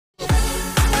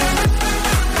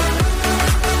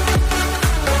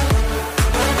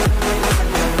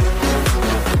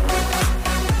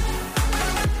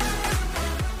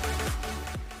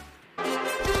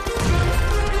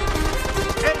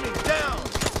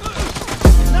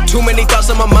Too many thoughts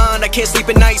on my mind, I can't sleep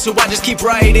at night, so I just keep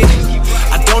writing.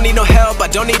 I don't need no help, I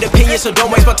don't need opinions, so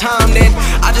don't waste my time then.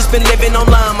 I just been living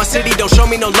online, my city don't show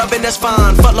me no love and that's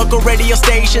fine. Fuck local radio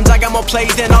stations, I got more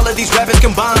plays than all of these rappers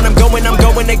combined. I'm going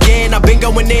again, I've been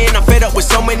going in, I'm fed up with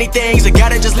so many things. I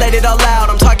gotta just let it all out,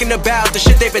 I'm talking about the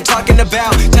shit they've been talking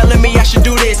about. Telling me I should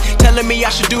do this, telling me I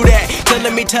should do that.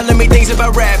 Telling me things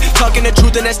about rap. Talking the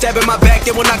truth and that stab in my back,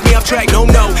 they will knock me off track. No,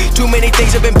 too many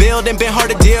things have been building, been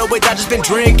hard to deal with, I just been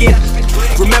drinking.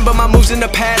 Remember my moves in the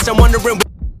past, I'm wondering